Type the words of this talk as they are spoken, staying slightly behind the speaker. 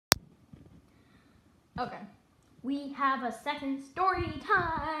Okay. We have a second story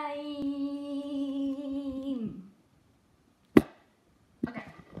time. Okay.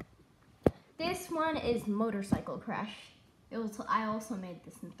 This one is motorcycle crash. I also made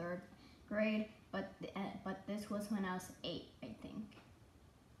this in 3rd grade, but this was when I was 8, I think.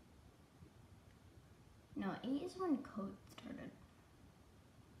 No, 8 is when code started.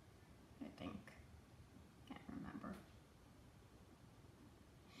 I think. Can't remember.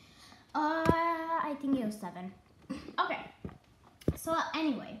 I think it was 7. Okay. So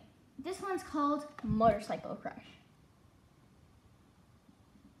anyway, this one's called Motorcycle Crash.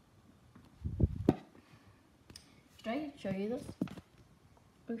 Should I show you this?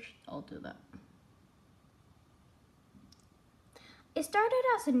 I'll do that. It started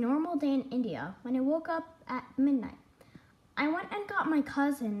as a normal day in India when I woke up at midnight. I went and got my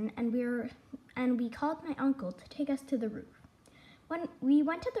cousin and we called my uncle to take us to the roof. When we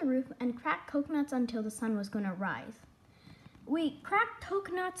went to the roof and cracked coconuts until the sun was going to rise. We cracked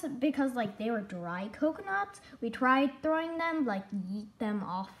coconuts because they were dry coconuts. We tried throwing them, yeet them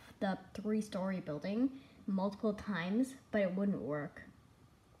off the 3-story building multiple times, but it wouldn't work.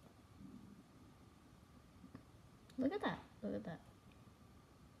 Look at that. Look at that.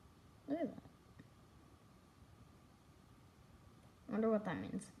 Look at that. I wonder what that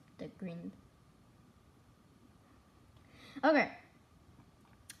means. The green. Okay.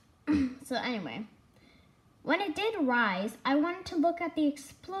 So anyway, when it did rise, I wanted to look at the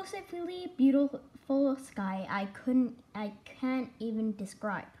explosively beautiful sky I can't even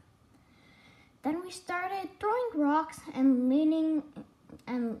describe. Then we started throwing rocks and leaning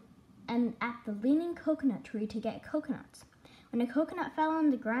at the leaning coconut tree to get coconuts. When a coconut fell on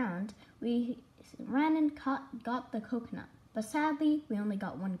the ground, we ran and got the coconut. But sadly, we only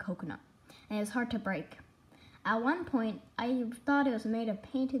got one coconut, and it was hard to break. At one point, I thought it was made of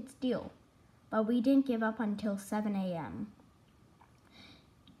painted steel, but we didn't give up until 7 a.m.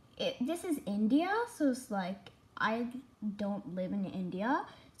 This is India, so it's I don't live in India,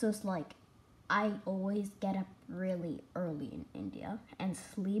 so it's I always get up really early in India and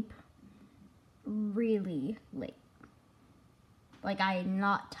sleep really late. I'm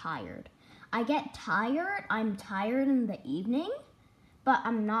not tired. I get tired, I'm tired in the evening, but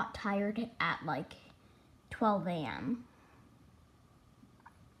I'm not tired at 12 a.m.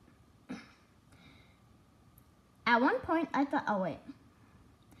 At one point, I thought, oh wait.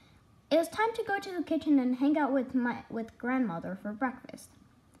 It was time to go to the kitchen and hang out with grandmother for breakfast.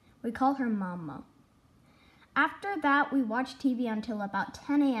 We call her Mama. After that, we watched TV until about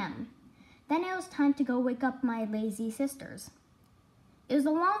 10 a.m. Then it was time to go wake up my lazy sisters. It was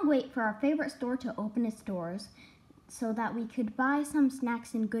a long wait for our favorite store to open its doors so that we could buy some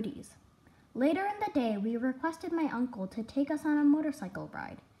snacks and goodies. Later in the day, we requested my uncle to take us on a motorcycle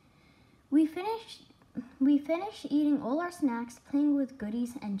ride. We finished eating all our snacks, playing with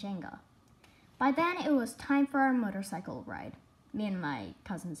goodies and Jenga. By then, it was time for our motorcycle ride, me and my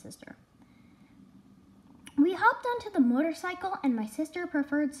cousin sister. We hopped onto the motorcycle and my sister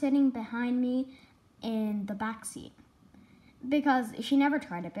preferred sitting behind me in the back seat because she never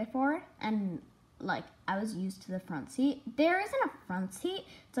tried it before and I was used to the front seat. There isn't a front seat,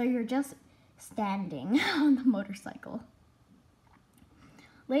 so you're just standing on the motorcycle.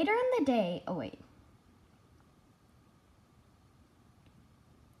 Later in the day,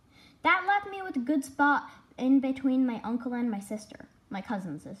 that left me with a good spot in between my uncle and my sister, my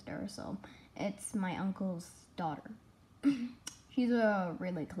cousin's sister, so it's my uncle's daughter. She's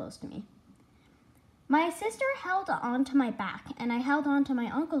really close to me. My sister held on to my back, and I held on to my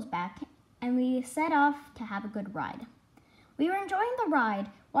uncle's back, and we set off to have a good ride. We were enjoying the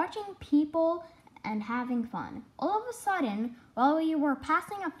ride, watching people and having fun. All of a sudden, while we were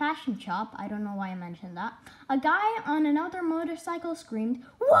passing a fashion shop, I don't know why I mentioned that, a guy on another motorcycle screamed,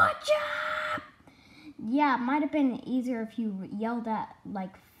 "Watch out!" Yeah, it might have been easier if you yelled at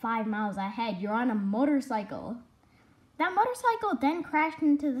 5 miles ahead. You're on a motorcycle. That motorcycle then crashed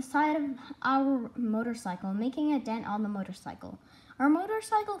into the side of our motorcycle, making a dent on the motorcycle. Our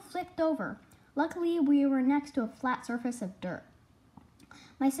motorcycle flipped over. Luckily, we were next to a flat surface of dirt.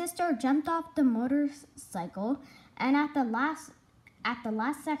 My sister jumped off the motorcycle, and at the last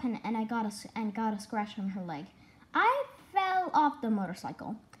second, I got a scratch on her leg. I fell off the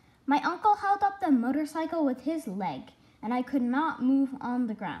motorcycle. My uncle held up the motorcycle with his leg, and I could not move on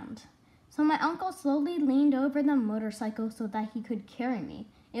the ground. So my uncle slowly leaned over the motorcycle so that he could carry me.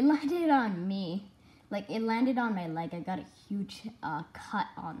 It landed on me. It landed on my leg. I got a huge cut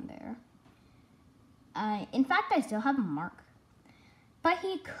on there. In fact, I still have a mark. But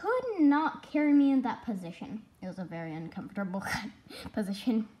he could not carry me in that position. It was a very uncomfortable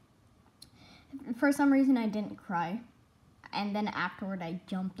position. For some reason, I didn't cry. And then afterward, I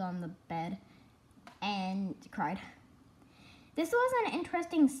jumped on the bed and cried. This was an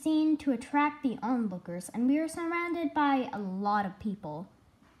interesting scene to attract the onlookers, and we were surrounded by a lot of people.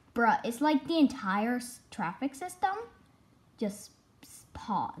 Bruh, it's like the entire traffic system just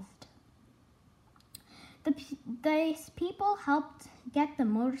paused. These people helped get the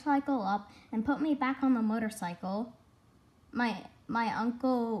motorcycle up and put me back on the motorcycle. My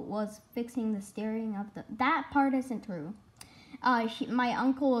uncle was fixing the steering of the... That part isn't true. My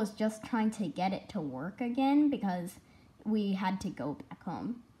uncle was just trying to get it to work again because we had to go back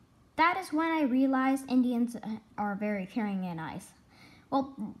home. That is when I realized Indians are very caring and nice.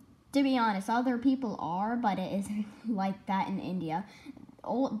 Well, to be honest, other people are, but it isn't like that in India.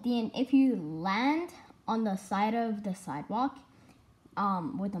 If you land on the side of the sidewalk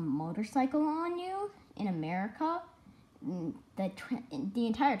with a motorcycle on you in America, the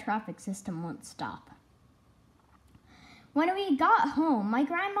entire traffic system won't stop. When we got home, my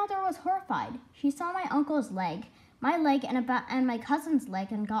grandmother was horrified. She saw my uncle's leg, my leg, and my cousin's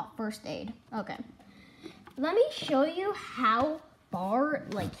leg and got first aid. Okay, let me show you how far,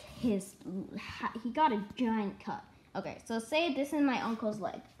 like, he got a giant cut. Okay, so say this is my uncle's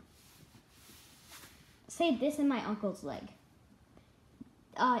leg. Say this is my uncle's leg.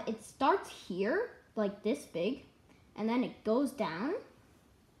 It starts here, like this big, and then it goes down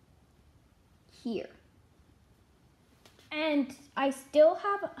here. And I still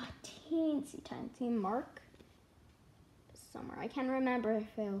have a teensy mark somewhere. I can't remember if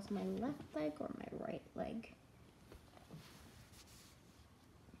it was my left leg or my right leg.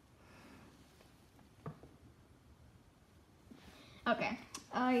 Okay,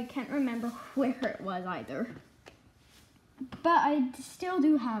 I can't remember where it was either. But I still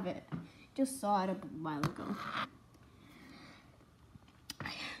do have it. Just saw it a while ago.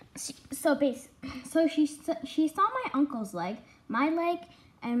 So she saw my uncle's leg, my leg,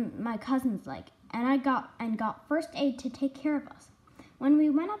 and my cousin's leg, and I got first aid to take care of us. When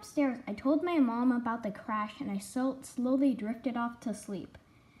we went upstairs, I told my mom about the crash, and I slowly drifted off to sleep.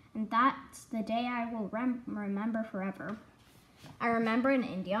 And that's the day I will remember forever. I remember in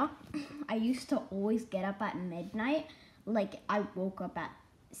India, I used to always get up at midnight, like I woke up at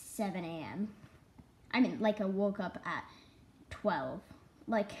 7 a.m. I mean, like I woke up at 12.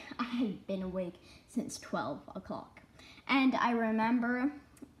 Like I had been awake since 12 o'clock. And I remember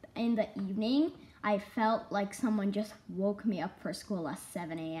in the evening, I felt like someone just woke me up for school at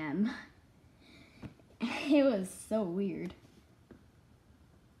 7 a.m. It was so weird.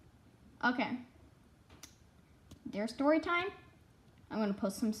 Okay. Their story time. I'm going to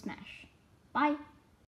post some Smash. Bye.